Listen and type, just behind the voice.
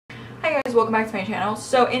Hi guys, welcome back to my channel.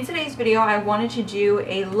 So in today's video I wanted to do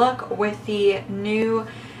a look with the new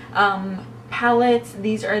palettes.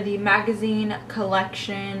 These are the magazine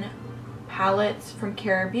collection palettes from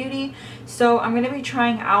Kara Beauty. So I'm going to be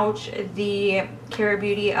trying out the Kara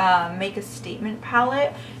Beauty Make a Statement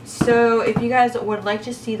palette. So if you guys would like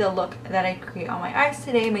to see the look that I create on my eyes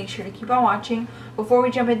today, make sure to keep on watching. Before we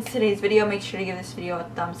jump into today's video, make sure to give this video a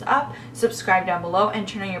thumbs up, subscribe down below, and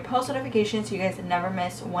turn on your post notifications so you guys never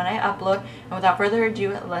miss when I upload. And without further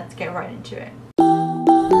ado, let's get right into it.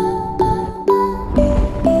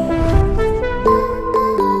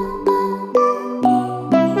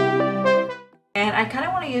 And I kind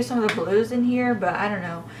of want to use some of the blues in here, but I don't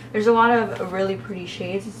know. There's a lot of really pretty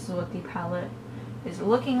shades. This is what the palette is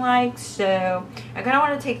looking like. So I kind of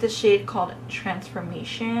want to take this shade called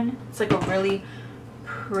Transformation. It's like a really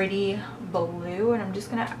pretty blue, and I'm just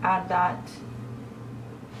going to add that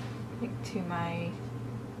like to my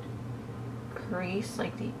crease,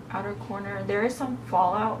 like the outer corner. There is some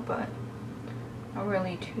fallout, but I'm not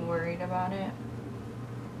really too worried about it.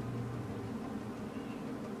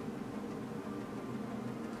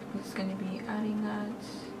 I'm just going to be adding that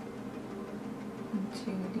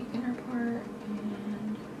into the inner part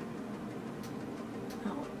and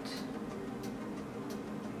out.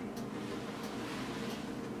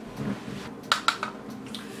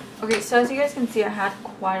 Okay, so as you guys can see, I had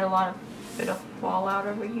quite a lot of bit of fallout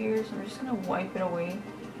over here, so I'm just going to wipe it away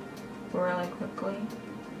really quickly.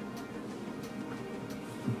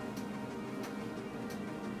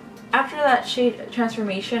 After that shade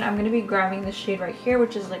Transformation, I'm going to be grabbing this shade right here,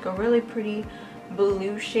 which is like a really pretty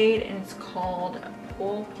blue shade, and it's called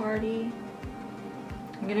Pool Party.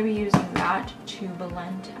 I'm going to be using that to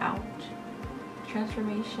blend out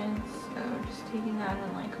Transformation. So just taking that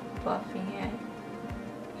and like buffing it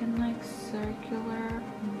in like circular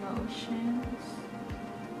motions.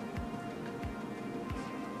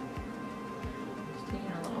 Just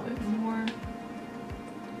taking a little bit more.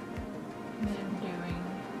 And then doing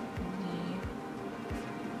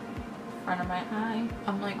front of my eye.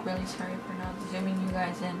 I'm like really sorry for not zooming you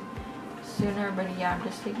guys in sooner, but yeah, I'm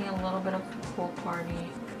just taking a little bit of Pool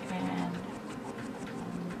Party and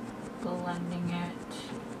blending it.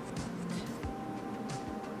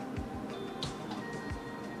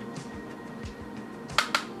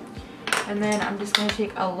 And then I'm just going to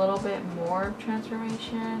take a little bit more of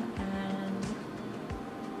Transformation and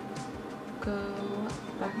go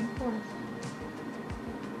back and forth.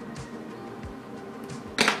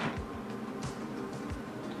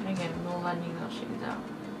 Again, blending those shades out.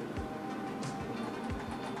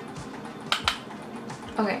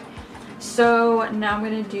 Okay, so now I'm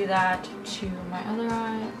going to do that to my other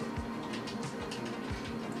eye.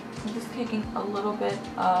 I'm just taking a little bit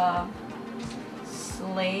of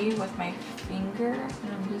Slay with my finger,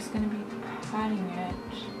 and I'm just going to be patting it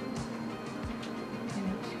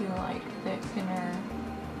into like the inner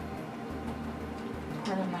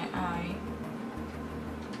part of my eye.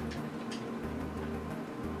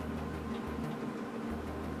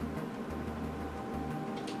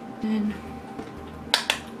 And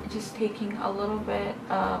just taking a little bit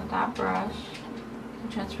of that brush,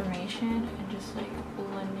 Transformation, and just like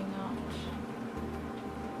blending out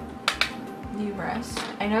the rest.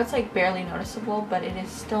 I know it's like barely noticeable, but it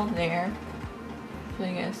is still there, so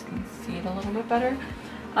you guys can see it a little bit better.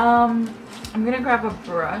 I'm gonna grab a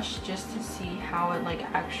brush just to see how it like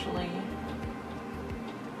actually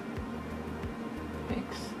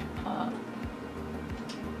picks up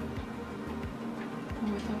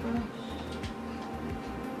with a brush.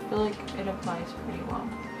 I feel like it applies pretty well.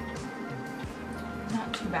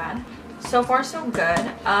 Not too bad. So far so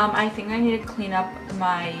good. I think I need to clean up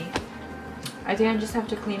I think I just have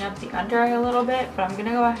to clean up the under eye a little bit, but I'm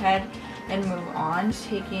gonna go ahead and move on. Just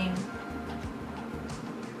taking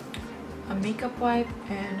a makeup wipe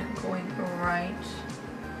and going right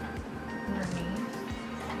underneath.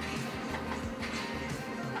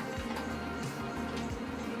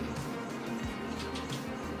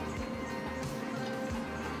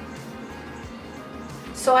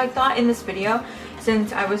 So I thought in this video,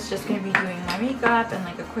 since I was just going to be doing my makeup and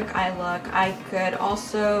like a quick eye look, I could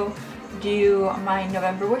also do my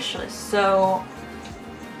November wish list. So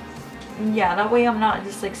yeah, that way I'm not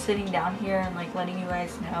just like sitting down here and like letting you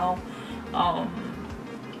guys know,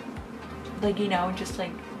 like, you know, just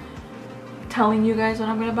like telling you guys what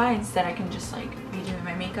I'm going to buy. Instead I can just like be doing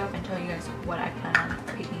my makeup and tell you guys what I plan on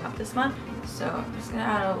picking up this month. So I'm just going to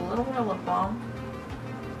add a little bit of lip balm.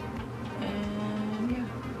 And yeah,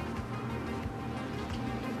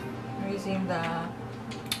 I'm using the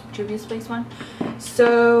Juvia's Place one.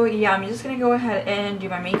 So yeah, I'm just gonna go ahead and do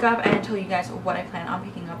my makeup and tell you guys what I plan on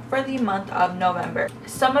picking up for the month of November.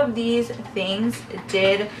 Some of these things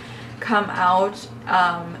did come out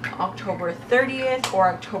October 30th or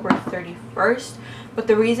October 31st, but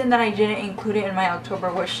the reason that I didn't include it in my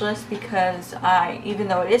October wish list, because even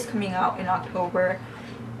though it is coming out in October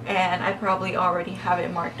and I probably already have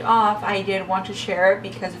it marked off, I did want to share it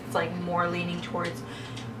because it's like more leaning towards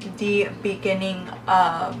the beginning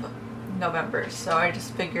of November. So I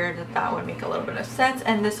just figured that that would make a little bit of sense,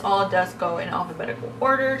 and this all does go in alphabetical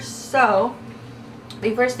order. So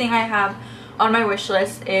the first thing I have on my wish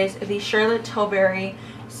list is the Charlotte Tilbury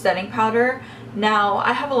setting powder. Now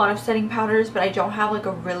I have a lot of setting powders, but I don't have like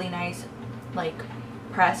a really nice like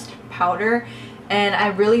pressed powder, and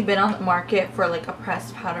I've really been on the market for like a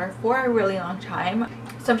pressed powder for a really long time.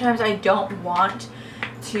 Sometimes I don't want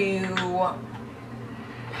to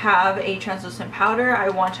have a translucent powder. I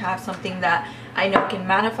want to have something that I know can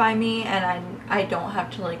mattify me, and I don't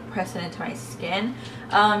have to like press it into my skin,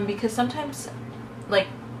 because sometimes, like,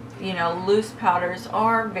 you know, loose powders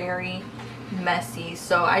are very messy.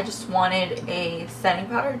 So I just wanted a setting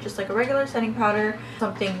powder, just like a regular setting powder,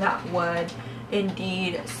 something that would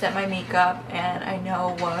indeed set my makeup and I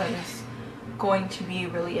know was going to be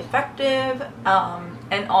really effective,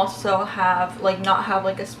 and also have like not have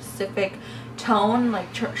like a specific tone.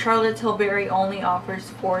 Like Charlotte Tilbury only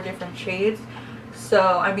offers 4 different shades,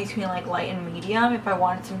 so I'm between like light and medium. If I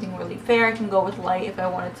wanted something really fair, I can go with light. If I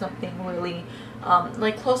wanted something really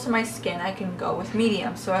like close to my skin, I can go with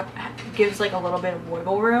medium. So it gives like a little bit of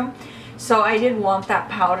wiggle room. So I did want that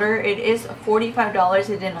powder. It is $45.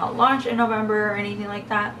 It did not launch in November or anything like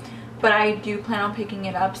that, but I do plan on picking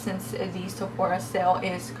it up since the Sephora sale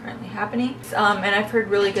is currently happening. And I've heard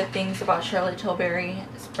really good things about Charlotte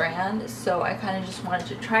Tilbury's brand, so I kind of just wanted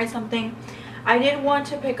to try something. I did want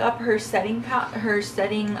to pick up her setting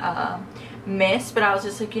mist, but I was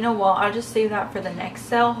just like, you know what, I'll just save that for the next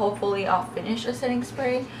sale. Hopefully I'll finish a setting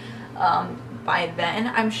spray by then.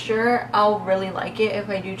 I'm sure I'll really like it if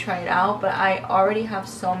I do try it out, but I already have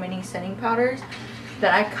so many setting powders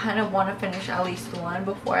that I kind of want to finish at least one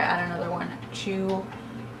before I add another one to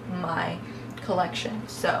my collection.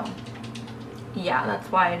 So yeah,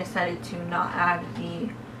 that's why I decided to not add the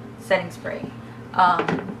setting spray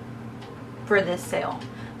for this sale.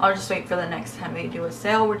 I'll just wait for the next time they do a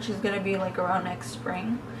sale, which is going to be like around next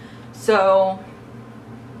spring. So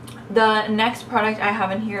the next product I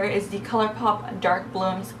have in here is the ColourPop Dark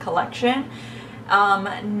Blooms collection.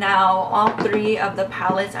 Now all 3 of the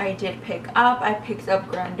palettes I did pick up. I picked up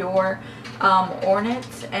Grandeur,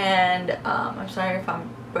 Ornate, and I'm sorry if I'm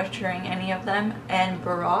butchering any of them, and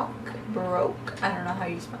Baroque, I don't know how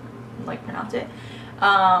you pronounce it.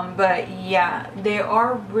 But yeah, they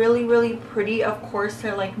are really pretty. Of course,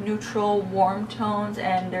 they're like neutral warm tones,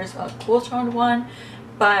 and there's a cool toned one,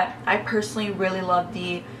 but I personally really love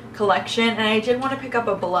the collection. And I did want to pick up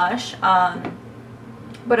a blush,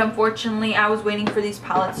 but unfortunately I was waiting for these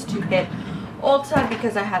palettes to hit Ulta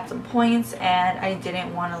because I had some points and I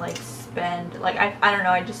didn't want to like spend like I don't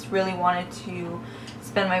know, I just really wanted to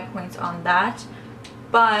spend my points on that.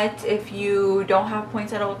 But if you don't have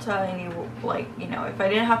points at Ulta and you like, you know, if I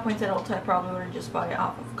didn't have points at Ulta, I probably would have just bought it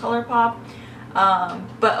off of ColourPop.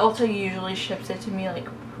 But Ulta usually ships it to me like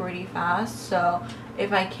pretty fast, so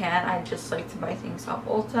if I can, I just like to buy things off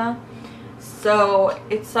Ulta. So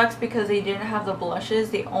it sucks because they didn't have the blushes.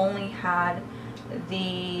 They only had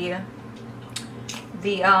the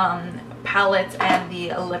palettes and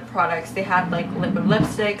the lip products. They had like liquid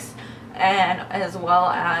lipsticks and as well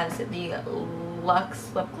as the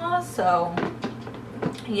Luxe lip gloss. So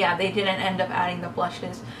yeah, they didn't end up adding the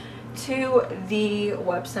blushes to the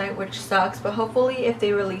website, which sucks. But hopefully if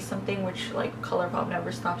they release something, which like ColourPop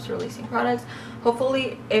never stops releasing products,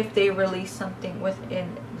 hopefully if they release something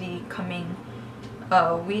within the coming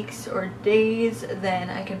weeks or days, then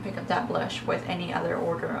I can pick up that blush with any other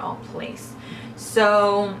order I'll place.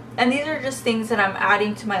 So, and these are just things that I'm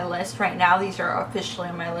adding to my list right now. These are officially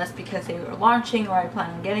on my list because they were launching, or I plan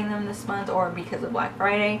on getting them this month, or because of Black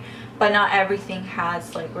Friday, but not everything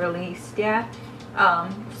has like released yet.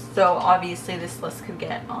 So obviously this list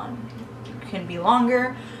can be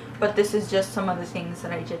longer, but this is just some of the things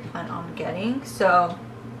that I did plan on getting. So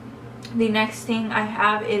the next thing I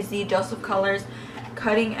have is the Dose of Colors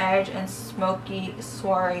Cutting Edge and Smoky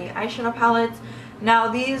Soiree eyeshadow palettes. Now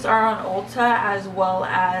these are on Ulta as well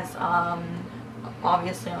as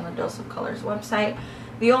obviously on the Dose of Colors website.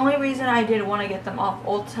 The only reason I did want to get them off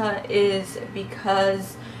Ulta is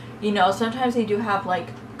because, you know, sometimes they do have like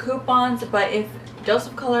coupons, but if Dose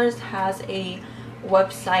of Colors has a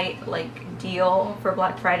website like deal for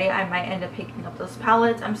Black Friday, I might end up picking up those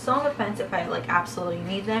palettes. I'm still on the fence if I like absolutely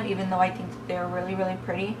need them, even though I think that they're really, really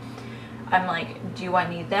pretty. I'm like, do I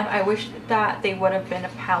need them? I wish that they would have been a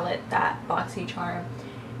palette that BoxyCharm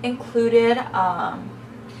included,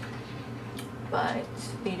 but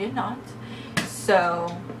they did not.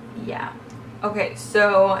 So yeah. Okay,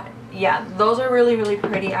 so yeah, those are really, really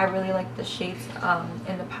pretty. I really like the shades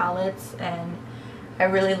in the palettes, and I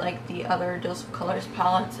really like the other Dose of Colors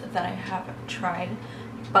palettes that I have tried.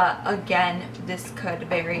 But again, this could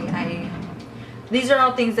vary. These are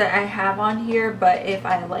all things that I have on here, but if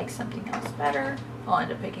I like something else better, I'll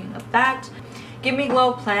end up picking up that. Give Me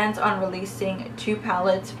Glow plans on releasing 2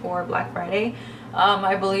 palettes for Black Friday.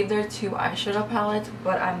 I believe they're 2 eyeshadow palettes,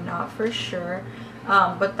 but I'm not for sure.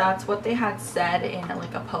 But that's what they had said in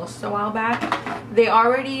like a post a while back. They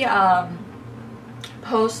already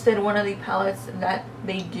posted one of the palettes that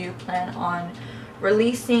they do plan on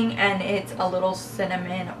releasing, and it's a little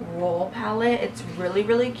cinnamon roll palette. It's really,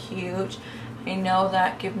 really cute. I know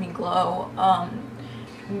that Give Me Glow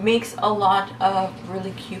makes a lot of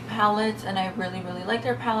really cute palettes, and I really, really like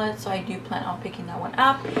their palettes, so I do plan on picking that one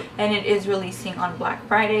up. And it is releasing on Black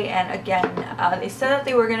Friday. And again, they said that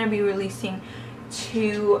they were going to be releasing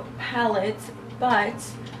 2 palettes, but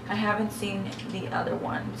I haven't seen the other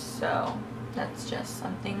one, so that's just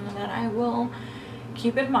something that I will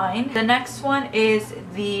keep in mind. The next one is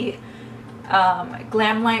the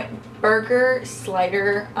Glamlight Burger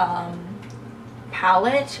Slider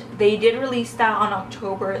palette. They did release that on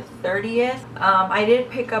October 30th. I did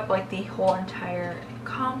pick up like the whole entire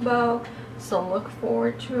combo, so look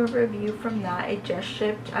forward to a review from that. It just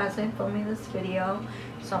shipped as I'm filming this video,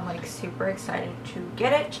 so I'm like super excited to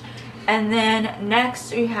get it. And then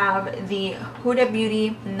next we have the Huda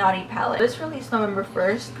Beauty Naughty palette. This released November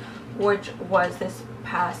 1st, which was this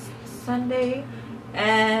past Sunday,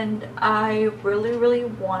 and I really, really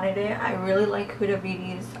wanted it. I really like Huda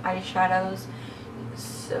Beauty's eyeshadows,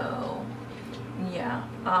 so yeah.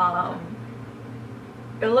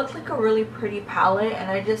 It looked like a really pretty palette, and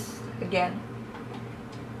I just, again,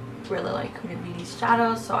 really like Huda Beauty's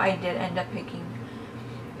shadows, so I did end up picking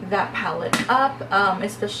that palette up,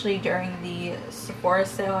 especially during the Sephora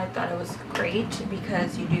sale. I thought it was great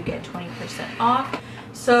because you do get 20% off.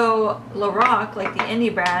 So Lorac, like the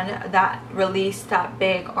indie brand that released that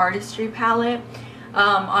big artistry palette,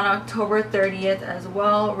 on October 30th as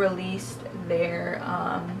well, released their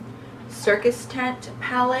circus tent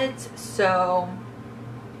palette. So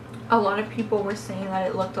a lot of people were saying that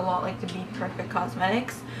it looked a lot like the Be Perfect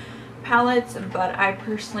Cosmetics palettes, but I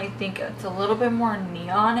personally think it's a little bit more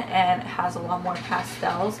neon and has a lot more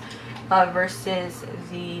pastels versus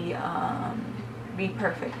the Be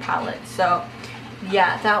Perfect palette. So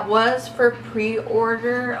yeah, that was for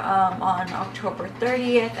pre-order on October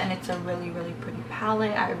 30th, and it's a really, really pretty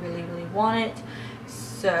palette. I really, really want it,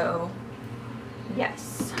 so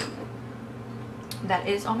yes, that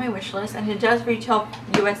is on my wish list, and it does retail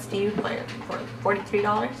USD for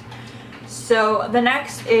 $43. So the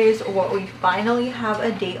next is what we finally have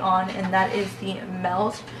a date on, and that is the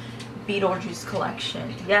Melt Beetlejuice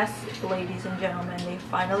collection. Yes, ladies and gentlemen, they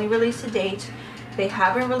finally released a date. They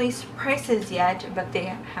haven't released prices yet, but they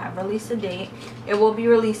have released a date. It will be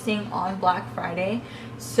releasing on Black Friday.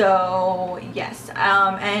 So yes,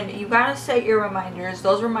 and you gotta set your reminders.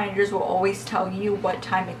 Those reminders will always tell you what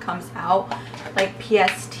time it comes out, like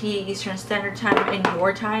PST, Eastern Standard Time, and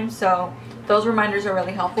your time. So those reminders are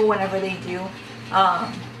really helpful whenever they do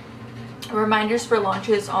reminders for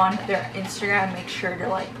launches on their Instagram. Make sure to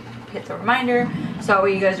like hit the reminder so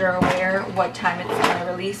you guys are aware what time it's going to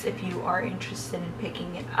release if you are interested in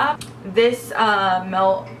picking it up. This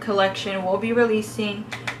Melt collection will be releasing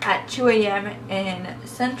at 2 a.m. in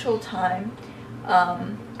Central Time.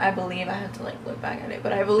 I believe, I have to like look back at it,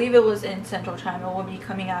 but I believe it was in Central Time. It will be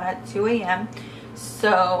coming out at 2 a.m.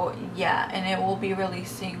 So yeah, and it will be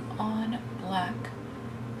releasing on Black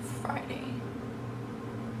Friday.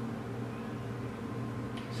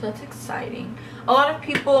 So that's exciting. A lot of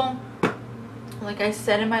people, like I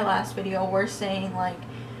said in my last video, were saying like,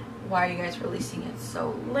 why are you guys releasing it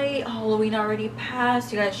so late? Halloween already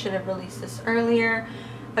passed. You guys should have released this earlier.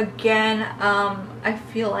 Again, I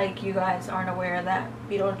feel like you guys aren't aware that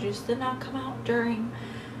Beetlejuice did not come out during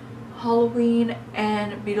Halloween,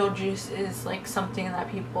 and Beetlejuice is like something that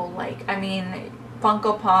people like. I mean,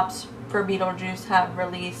 Funko Pops for Beetlejuice have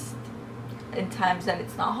released in times that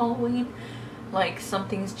it's not Halloween. Like,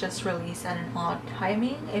 something's just released at an odd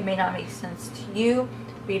timing. It may not make sense to you,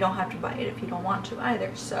 but you don't have to buy it if you don't want to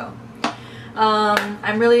either. So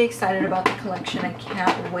I'm really excited about the collection. I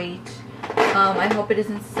can't wait I hope it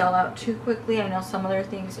doesn't sell out too quickly. I know some other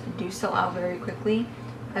things do sell out very quickly.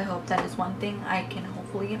 I hope that is one thing I can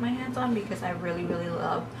hopefully get my hands on because I really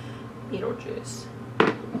love Beetlejuice.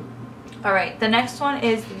 Alright, the next one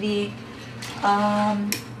is the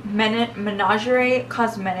Menagerie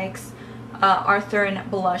Cosmetics Arthur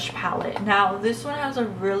Blush Palette. Now this one has a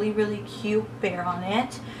really cute bear on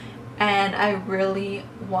it, and I really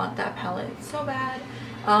want that palette so bad.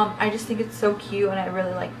 I just think it's so cute, and I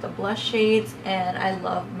really like the blush shades, and I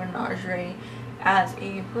love Menagerie as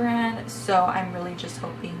a brand, so I'm really just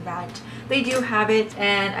hoping that they do have it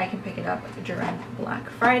and I can pick it up during Black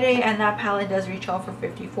Friday. And that palette does retail for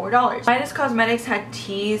 $54. Midas Cosmetics had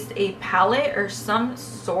teased a palette or some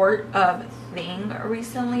sort of thing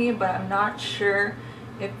recently, but I'm not sure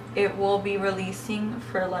if it will be releasing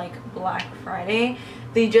for like Black Friday.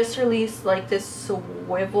 They just released like this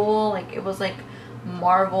swivel, like it was like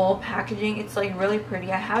marble packaging. It's like really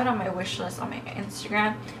pretty. I have it on my wish list on my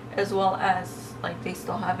Instagram, as well as like they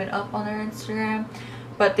still have it up on their Instagram,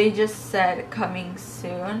 but they just said coming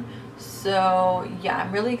soon. So yeah,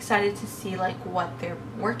 I'm really excited to see like what they're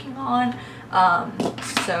working on.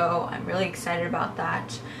 So I'm really excited about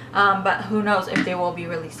that, but who knows if they will be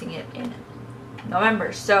releasing it in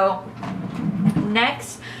November. So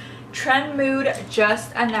next, Trend Mood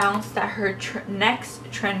just announced that her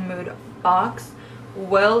next Trend Mood box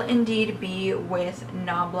will indeed be with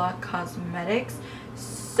Nabla Cosmetics.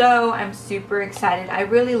 So I'm super excited. I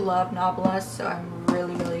really love Nabla, so I'm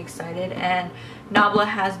really excited. And Nabla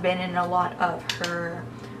has been in a lot of her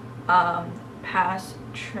past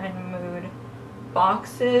Trend Mood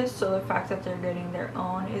boxes, so the fact that they're getting their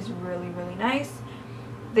own is really nice.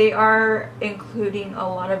 They are including a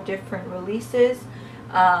lot of different releases.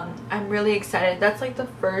 I'm really excited. That's like the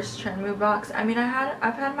first Trend Mood box. I mean,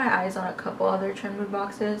 I've had my eyes on a couple other Trend Mood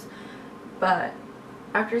boxes, but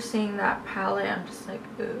after seeing that palette, I'm just like,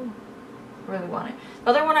 ooh, really want it. The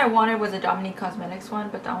other one I wanted was a Dominique Cosmetics one,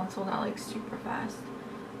 but that one sold out like super fast.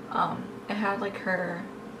 It had like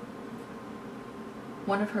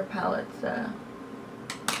one of her palettes,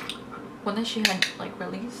 one that she had like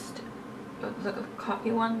released. It was like a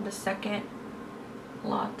coffee one, the second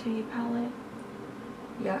latte palette.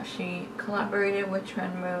 Yeah, she collaborated with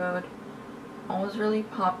Trend Mood. One was really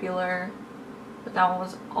popular, but that one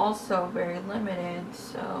was also very limited.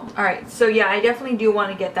 So alright, so yeah, I definitely do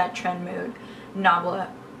want to get that Trend Mood Nabla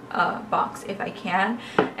box if I can.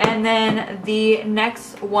 And then the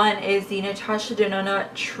next one is the Natasha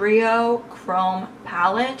Denona Trio Chrome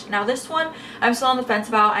palette. Now this one I'm still on the fence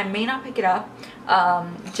about. I may not pick it up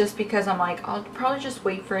just because I'm like, I'll probably just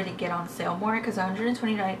wait for it to get on sale more, because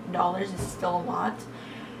 $129 is still a lot.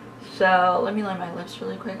 So let me line my lips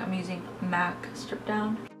really quick. I'm using MAC Strip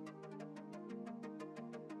Down.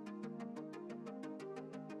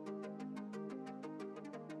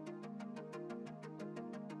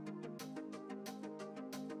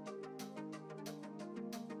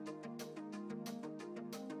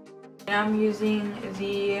 I'm using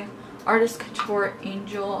the Artist Couture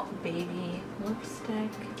Angel Baby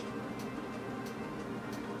lipstick.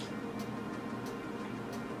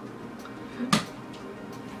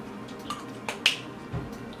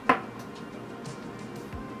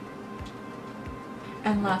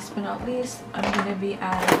 And last but not least, I'm going to be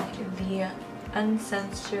adding the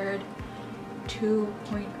Uncensored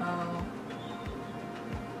 2.0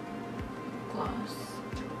 gloss.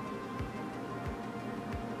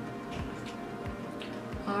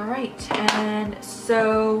 Alright, and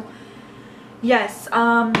so yes,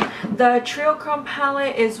 the Trio Chrome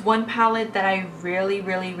palette is one palette that I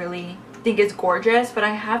really think is gorgeous, but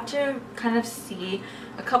I have to kind of see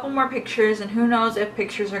a couple more pictures, and who knows if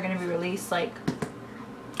pictures are going to be released, like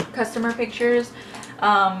customer pictures,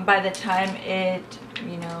 by the time it,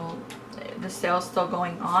 you know, the sale's still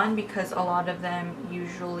going on, because a lot of them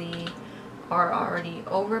usually are already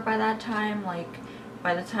over by that time. Like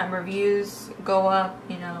by the time reviews go up,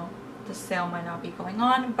 you know, the sale might not be going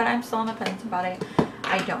on, but I'm still on the fence about it.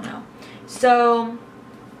 I don't know. So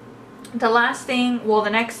the last thing, well, the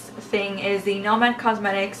next thing is the Nomad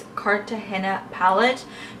Cosmetics Cartagena palette.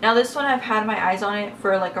 Now this one, I've had my eyes on it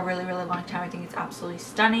for like a really long time. I think it's absolutely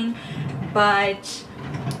stunning, but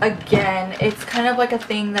again, it's kind of like a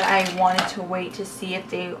thing that I wanted to wait to see if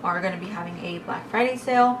they are going to be having a Black Friday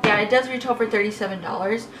sale. Yeah, it does retail for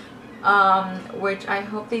 $37, which I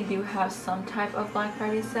hope they do have some type of Black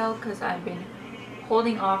Friday sale, because I've been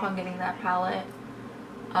holding off on getting that palette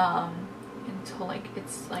until like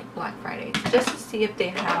it's like Black Friday, just to see if they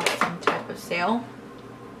have some type of sale.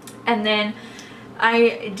 And then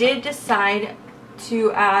I did decide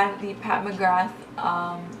to add the Pat McGrath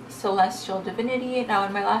Celestial Divinity. Now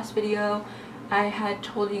in my last video I had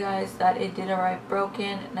told you guys that it did arrive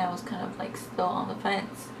broken, and I was kind of like still on the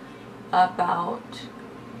fence about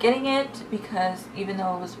getting it, because even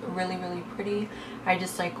though it was really pretty, I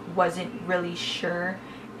just like wasn't really sure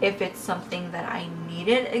if it's something that I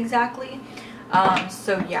needed exactly.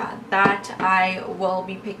 So yeah, that I will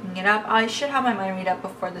be picking it up. I should have my mind made up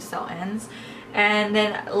before the sale ends. And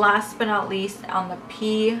then last but not least, on the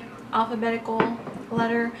P alphabetical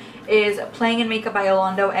letter, is Playing in Makeup by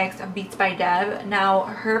Yolando X Beats by Deb. Now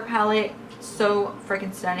her palette, so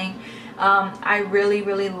freaking stunning. I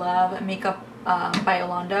really love Makeup by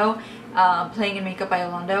Yolando. Playing in Makeup by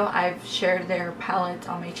Yolando. I've shared their palette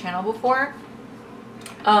on my channel before.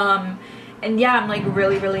 And yeah, I'm like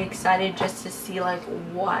really excited just to see like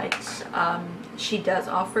what she does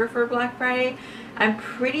offer for Black Friday. I'm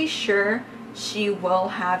pretty sure she will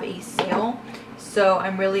have a sale, so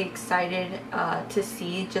I'm really excited to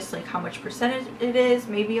see just like how much percentage it is.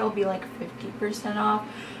 Maybe it'll be like 50% off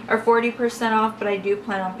or 40% off, but I do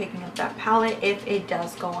plan on picking up that palette if it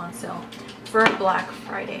does go on sale for Black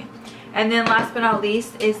Friday. And then last but not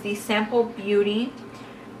least is the Sample Beauty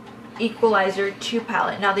Equalizer 2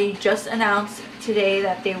 palette. Now they just announced today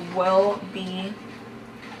that they will be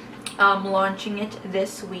launching it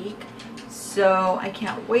this week, so I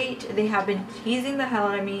can't wait. They have been teasing the hell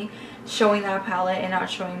out of me showing that palette and not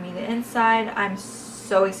showing me the inside. I'm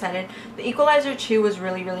so excited. The Equalizer 2 was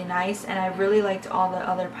really nice, and I really liked all the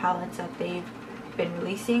other palettes that they've been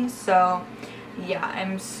releasing. So yeah,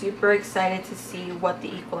 I'm super excited to see what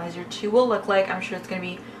the Equalizer 2 will look like. I'm sure it's going to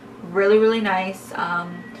be really nice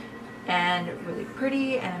and really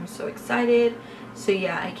pretty, and I'm so excited. So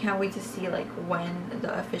yeah, I can't wait to see like when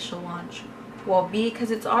the official launch will be,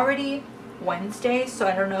 because it's already Wednesday, so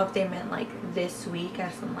I don't know if they meant like this week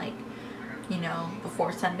as in like, you know,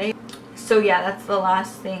 before Sunday. So yeah, that's the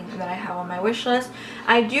last thing that I have on my wish list.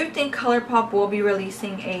 I do think ColourPop will be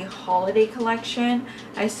releasing a holiday collection.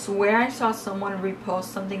 I swear I saw someone repost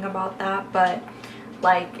something about that, but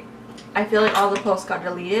like I feel like all the posts got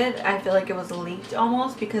deleted. I feel like it was leaked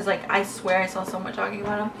almost, because like I swear I saw someone talking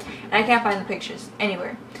about them and I can't find the pictures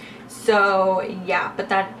anywhere. So yeah, but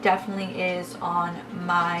that definitely is on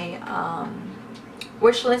my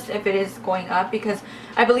wish list if it is going up, because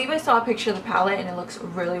I believe I saw a picture of the palette and it looks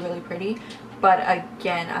really pretty. But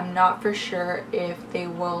again, I'm not for sure if they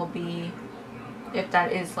will be, if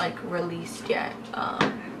that is like released yet,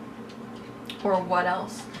 or what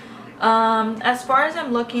else. As far as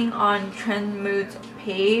I'm looking on Trend Mood's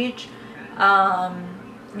page, yeah,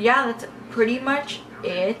 that's pretty much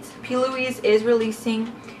it. P. Louise is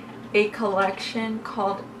releasing a collection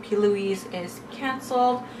called P. Louise is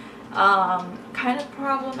Cancelled. Kind of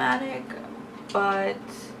problematic, but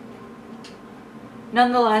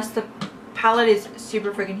nonetheless, the palette is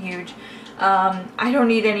super freaking huge. I don't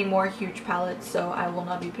need any more huge palettes, so I will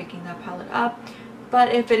not be picking that palette up.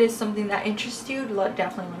 But if it is something that interests you,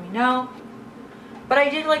 definitely let me know. But I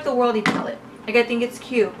did like the Worldy palette. Like, I think it's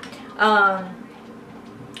cute.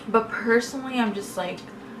 But personally, I'm just like,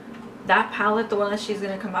 that palette, the one that she's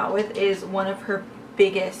going to come out with, is one of her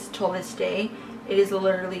biggest till this day. It is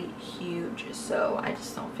literally huge. So I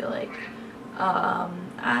just don't feel like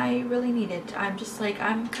I really need it. I'm just like,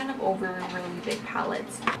 I'm kind of over really big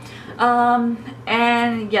palettes.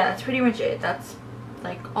 And yeah, that's pretty much it. That's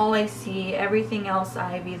like all I see. Everything else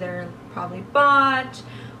I've either probably bought,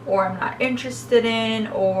 or I'm not interested in,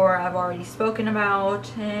 or I've already spoken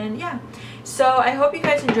about. And yeah, so I hope you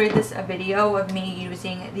guys enjoyed this video of me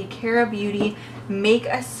using the Cara Beauty Make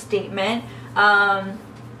a Statement.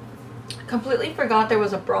 Completely forgot there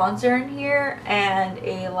was a bronzer in here and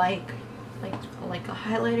a like a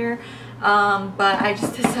highlighter, but I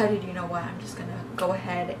just decided, you know what, I'm just gonna go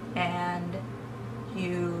ahead and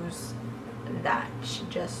use that.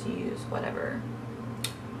 Just use whatever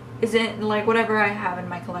isn't like whatever I have in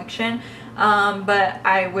my collection, but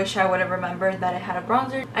I wish I would have remembered that it had a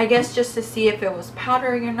bronzer, I guess, just to see if it was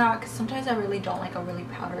powdery or not, because sometimes I really don't like a really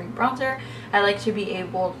powdery bronzer. I like to be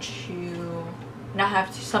able to not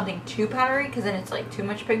have something too powdery, because then it's like too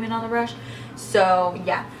much pigment on the brush. So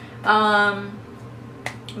yeah,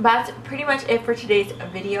 that's pretty much it for today's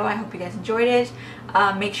video. I hope you guys enjoyed it.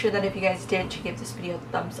 Make sure that if you guys did, to give this video a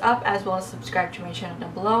thumbs up, as well as subscribe to my channel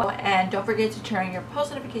down below, and don't forget to turn on your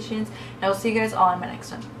post notifications, and I will see you guys all in my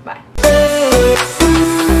next one. Bye.